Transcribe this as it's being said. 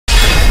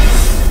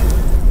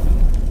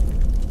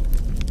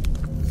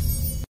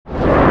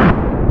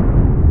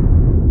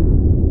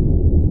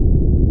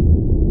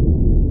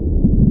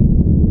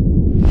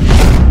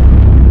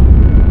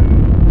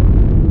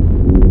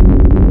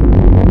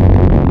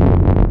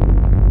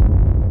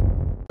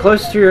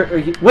close to your...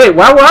 Wait,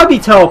 why would I be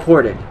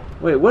teleported?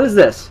 Wait, what is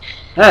this?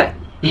 Hey!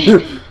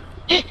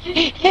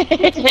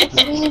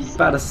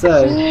 About to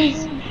say.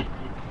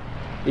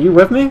 Are you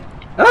with me?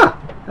 Ah!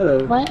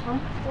 Hello. What?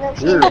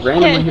 You're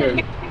randomly here.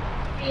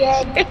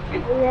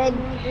 Red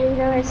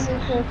rhino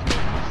secret.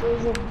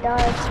 She's a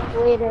dark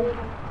waiter.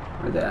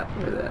 Where that?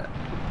 Where that?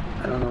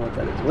 I don't know what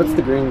that is. What's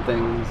the green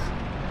things?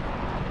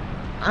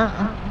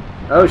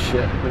 Oh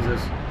shit, what is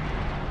this?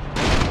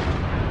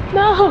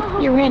 No!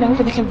 You ran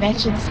over the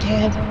convention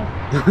stand.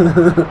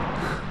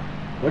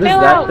 What is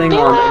that thing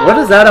on? What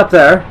is that up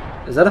there?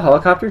 Is that a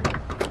helicopter?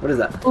 What is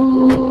that?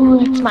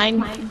 Ooh, it's mine.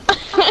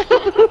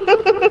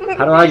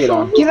 How do I get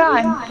on? Get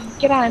on.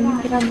 Get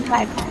on. Get on the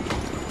side.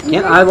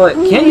 Can't I like?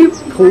 Can't you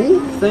pull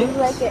things?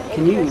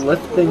 Can you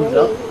lift things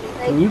up?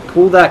 Can you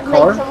pull that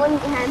car? Someone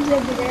hands it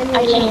to them.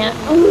 I can't.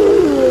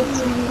 Ooh,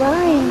 it's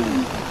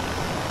mine.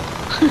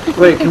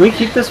 Wait, can we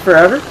keep this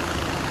forever?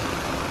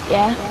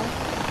 Yeah.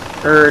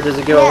 Or does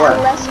it go away?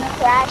 Unless you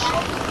crash.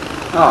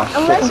 Oh shit.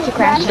 Unless you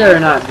crash. You better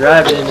not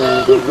drive it into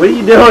anything. What are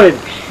you doing?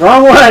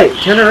 Wrong way!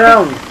 Turn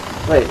around.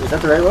 Wait, is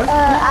that the right way?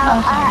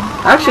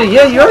 Actually,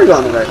 yeah, you are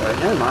going the right way.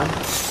 Never mind.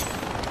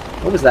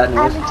 What was that I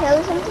noise? have to tell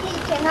you something. You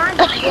cannot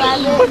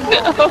drive it.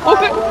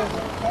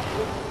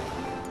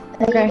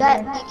 Okay. You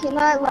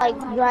cannot like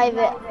drive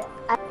it.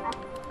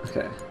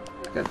 Okay.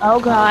 Oh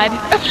god.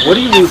 What are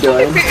you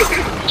doing?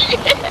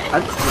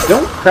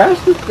 Don't crash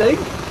this thing.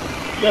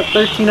 You got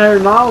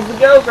 1,300 miles to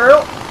go,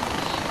 girl.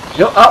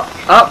 Go up,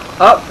 up,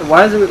 up.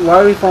 Why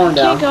are we falling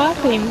down? Keep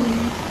going.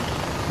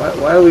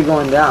 Why are we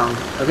going down?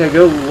 Okay,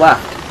 go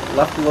left.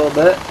 Left a little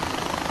bit.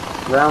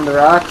 Around the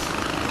rocks.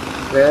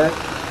 Good.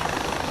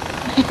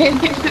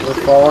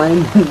 We're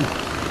falling.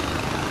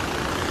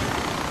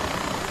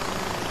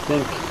 I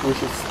think we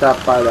should stop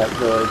by that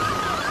village.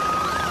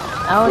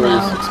 Oh before no.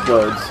 this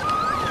explodes.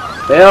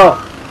 Bail!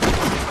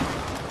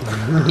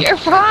 You're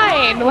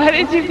fine. Why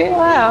did you bail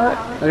out?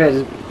 Okay,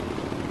 just...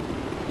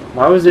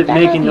 Why was it That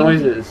making would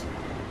be- noises?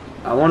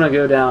 I want to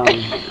go down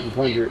and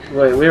plunger.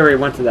 Wait, we already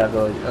went to that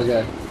village.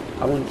 Okay.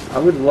 I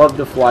would love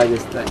to fly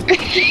this thing.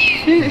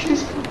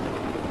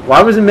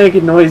 Why was it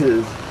making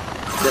noises?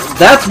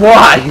 That's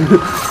why!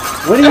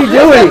 What are you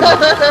doing?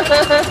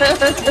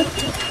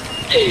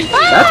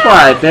 That's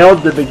why I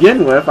bailed to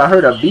begin with. I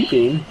heard a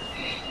beeping.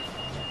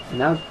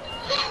 Now,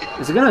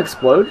 is it gonna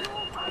explode?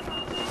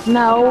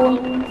 No.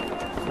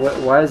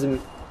 Why is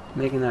it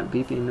making that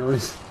beeping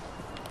noise?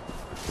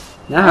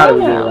 Now how do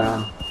we get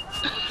around?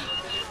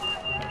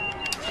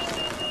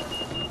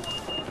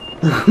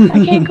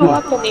 I can't go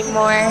up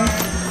anymore.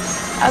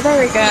 Oh, there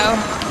we go.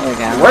 There we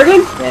go.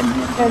 Working? Good.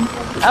 Good.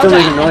 It's still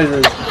making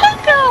noises. Oh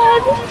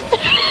god!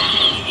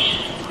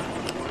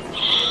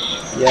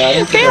 Yeah, I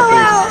think Bail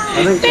out! I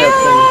think Bail that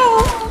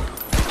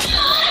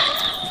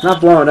thing's not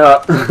blowing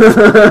up.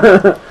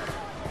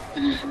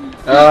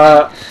 I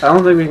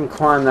don't think we can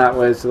climb that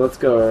way, so let's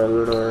go a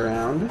little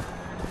around.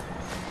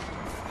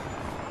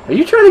 Are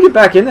you trying to get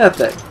back in that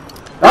thing?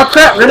 Oh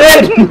crap,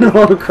 grenade!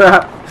 Oh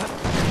crap.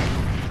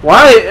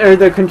 Why are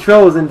the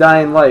controls in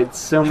Dying Light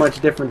so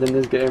much different than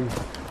this game?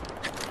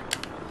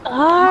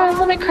 Oh,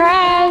 let it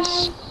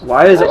crash.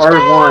 Why is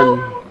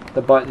R1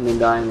 the button in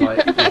Dying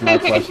Light? Is my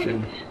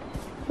question.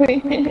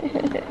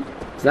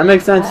 Does that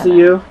make sense to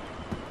you?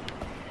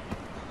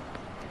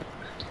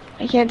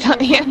 I can't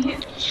tell you.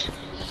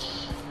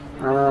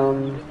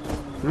 I'm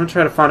gonna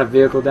try to find a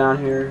vehicle down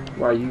here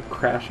while you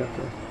crash up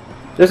there.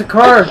 There's a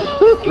car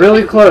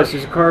really close.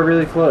 There's a car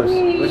really close.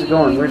 Where's it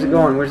going? Where's it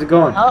going? Where's it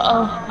going?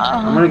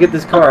 I'm gonna get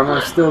this car. I'm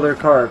gonna steal their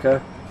car, okay?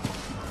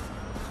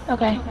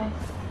 Okay.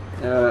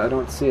 I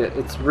don't see it.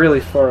 It's really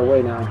far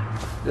away now.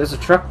 There's a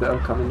truck though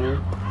coming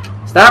here.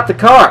 Stop the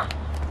car!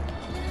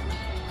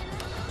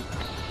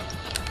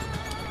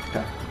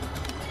 Okay.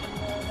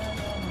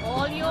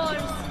 All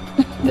yours.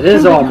 It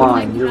is all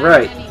mine. You're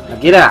right. Now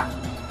get out.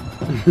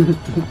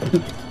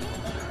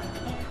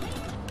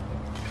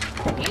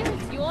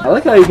 I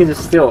like how you can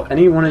just steal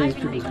any one of these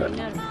people's cars.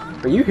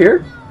 Are you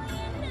here?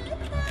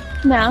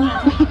 No.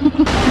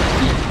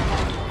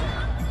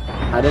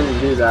 I didn't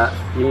do that.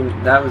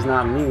 That was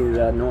not me,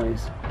 that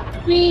noise.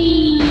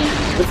 Whee!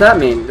 What's that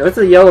mean? What's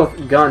a yellow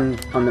gun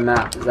on the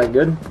map? Is that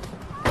good?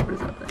 What is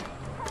that thing?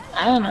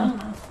 I don't know.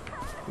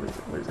 What is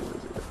it? What is it? What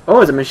is it? Oh,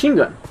 it's a machine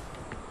gun.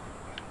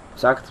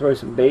 So I can throw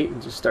some bait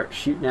and just start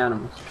shooting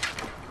animals.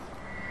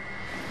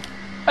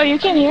 Oh, you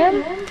can hear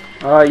him?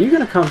 Are you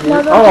gonna come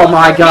here? No, Oh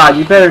my god,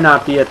 you better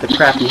not be at the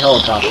crappy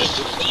helicopter.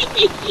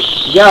 You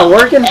got it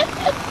working?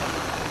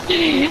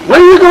 Where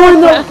are you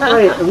going though?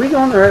 Wait, are we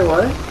going the right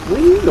way? Where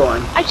are you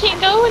going? I can't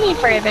go any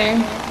further.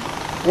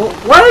 Well,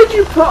 why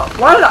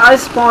did I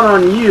spawn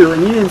on you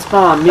and you didn't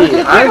spawn on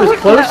me? I was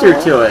closer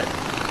to it.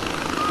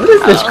 What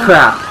is this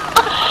crap?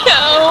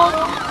 No.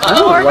 I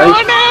don't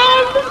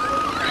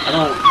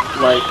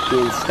We're like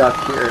being stuck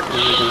here.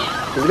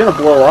 Is it gonna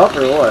blow up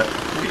or what?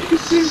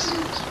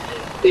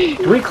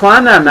 Can we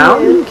climb that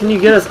mountain? Can you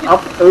get us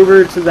up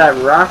over to that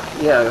rock?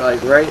 Yeah,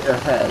 like right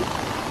ahead.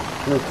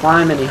 Can we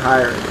climb any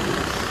higher than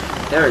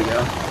this? There we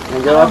go.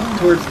 And go up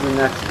towards the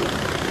next one.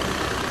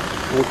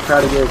 We'll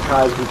try to get as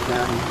high as we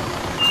can.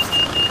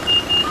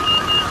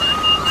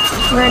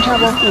 We're in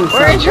trouble. This thing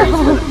We're in sounds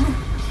trouble. good.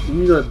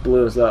 You just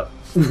blew us up.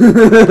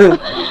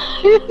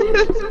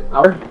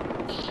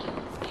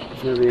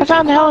 I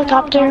found the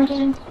helicopter.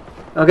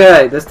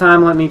 Okay, this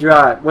time let me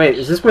drive. Wait,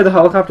 is this where the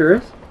helicopter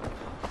is?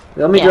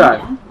 Let me Yeah.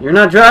 drive. You're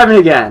not driving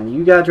again.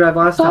 You gotta drive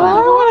last Oh, I time.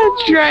 don't want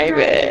to drive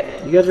it.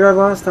 You gotta drive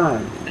last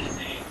time.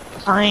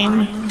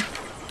 Fine.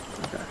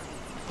 Okay.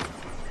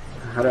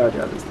 How do I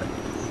drive this thing?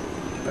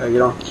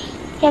 Get on.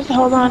 You have to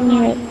hold on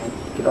to it.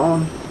 Get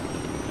on.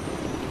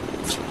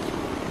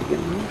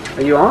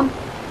 Are you on?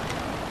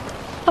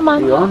 Come Are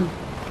on. you on?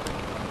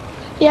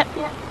 Yep.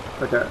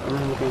 Okay,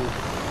 I'm looking.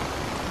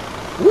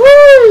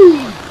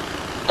 Woo!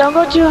 Don't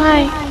go too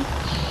high.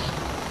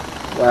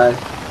 Why?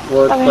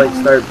 Will it Okay. like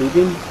start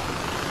beeping?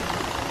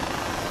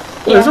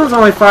 Yeah. This one's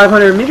only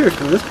 500 meters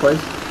from this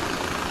place.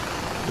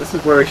 This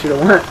is where we should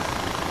have went.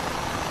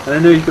 I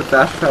didn't know you could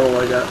fast travel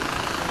like that.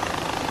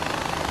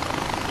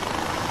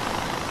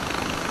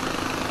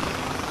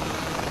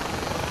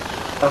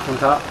 Up on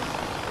top.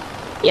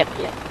 Yep.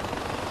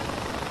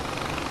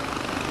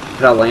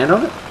 Did I land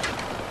on it?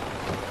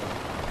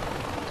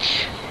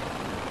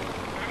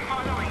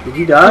 Did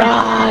you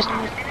die?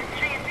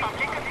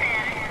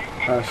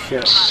 Oh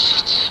shit.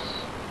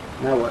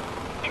 Now what?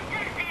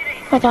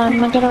 Hold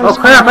on, I'm gonna. Oh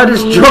crap, I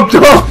just jumped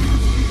off!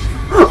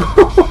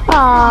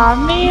 Aw,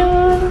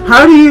 man.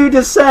 How do you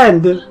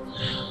descend?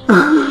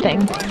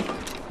 Thing.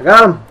 I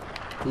got him.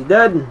 He's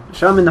dead.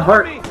 Shot him in the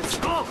heart.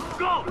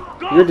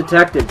 You're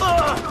detected.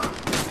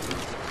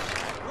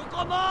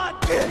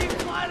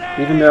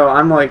 Even though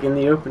I'm like in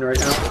the open right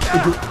now.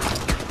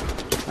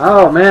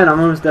 Oh man, I'm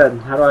almost dead.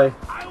 How do I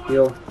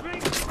heal?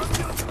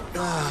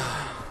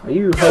 Are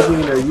you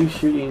helping or are you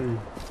shooting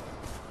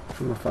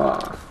from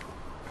afar?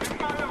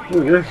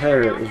 Ooh, your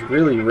hair is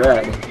really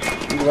red.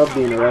 You love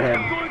being a redhead.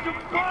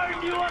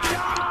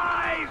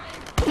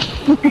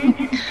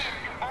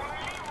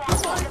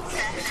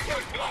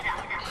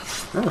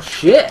 Oh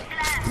shit!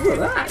 Look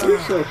at that. You're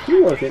so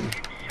cool looking.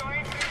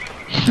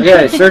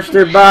 Okay, search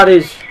their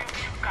bodies.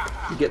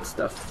 Get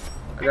stuff.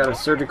 I got a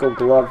surgical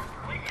glove.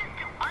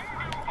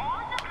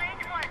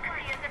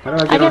 How do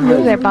I I get can on move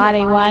his? their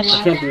body, watch.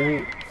 I can't do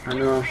anything. I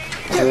know.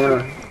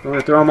 You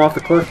wanna throw him off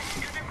the cliff?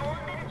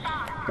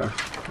 Okay,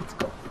 let's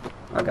go.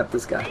 I got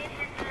this guy.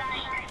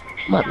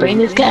 I'm gonna bring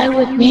this guy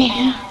with me.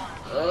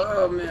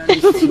 Oh man,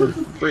 he's too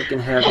freaking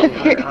heavy.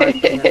 I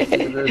can't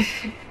do this.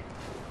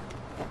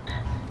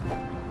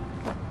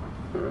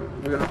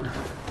 We're gonna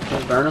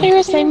burn him?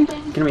 Harrison.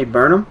 Can we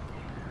burn him?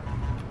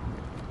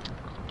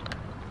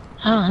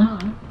 Huh?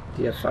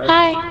 Do you have fire?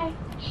 Hi.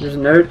 There's a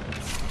note.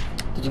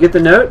 Did you get the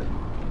note?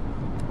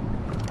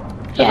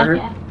 Yeah. Ever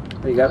heard?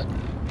 Oh, you got it?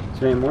 Is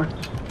there any more?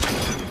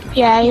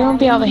 Yeah, you won't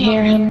be able to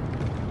hear him.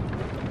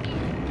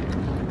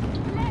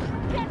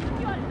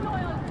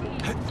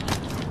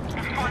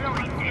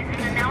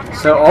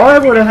 So all I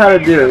would have had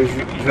to do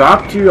is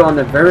drop you on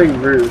the very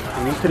roof,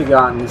 and you could have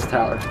gotten this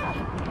tower.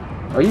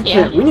 Oh, you Yeah.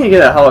 can't. We need to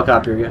get a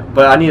helicopter again,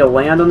 but I need to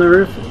land on the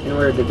roof in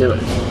order to do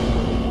it.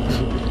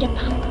 Yep.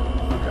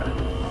 Okay.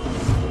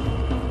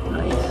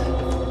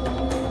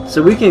 Nice.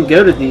 So we can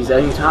go to these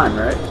anytime,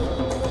 right?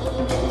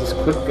 Just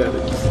quick go to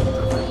these things.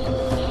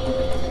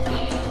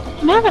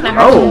 I'm having a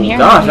hard time Oh hearing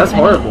gosh, that's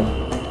everybody.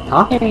 horrible.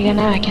 Huh? There we go,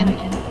 now I can.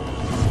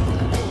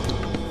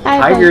 I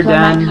Tiger both my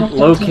den microphones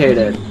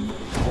located.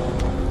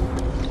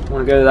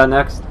 Want to go to that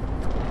next?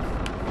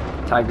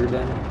 Tiger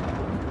den.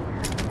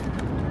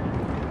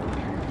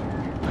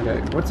 Okay,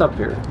 what's up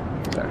here?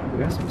 Okay, we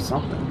got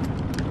something.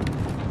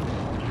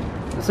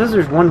 It says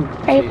there's one.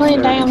 Are you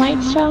playing there. Dying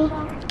Light still?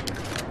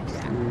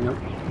 Nope.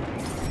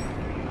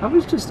 I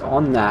was just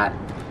on that.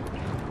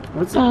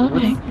 What's Oh,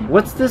 okay.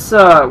 what's this?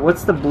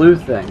 What's the blue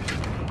thing?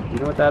 You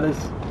know what that is?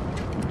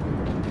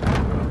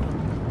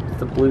 It's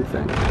the blue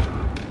thing.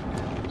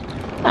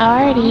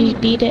 I already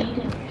beat it.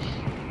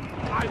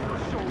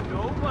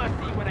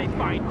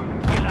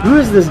 Who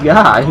is this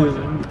guy?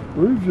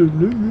 Where's your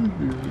name?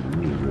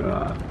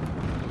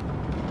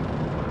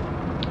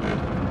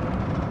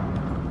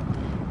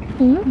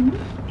 Hmm?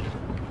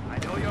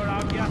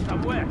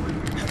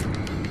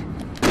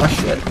 Oh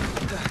shit!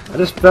 I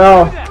just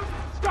fell.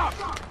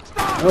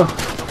 Oh,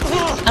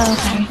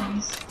 Okay.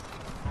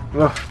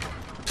 oh.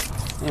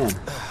 Man.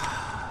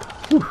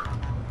 Whew.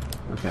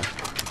 Okay.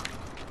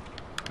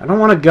 I don't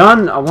want a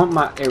gun. I want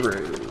my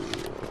arrows.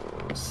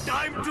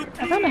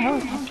 I found a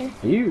helicopter.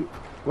 Are you?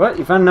 What?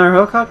 You found another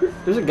helicopter?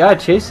 There's a guy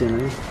chasing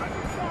me.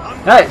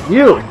 Hey,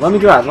 you! Let me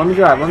drive. Let me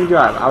drive. Let me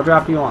drive. I'll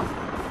drop you on.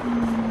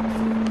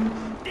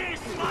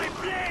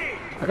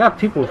 I got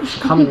people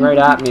coming right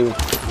at me with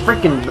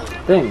freaking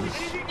things.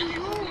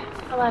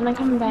 Hold on, I'm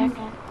coming back.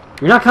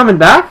 You're not coming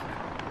back?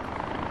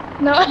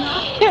 No,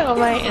 yeah,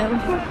 I am.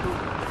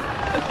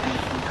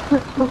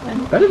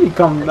 Better be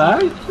coming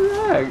back.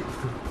 Yeah.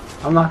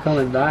 I'm not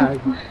coming back.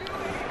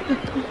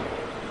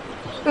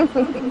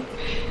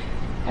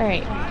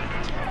 Alright.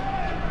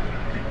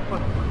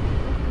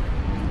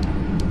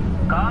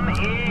 Come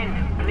in,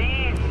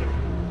 please.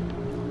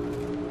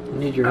 I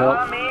need your help.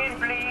 Come in.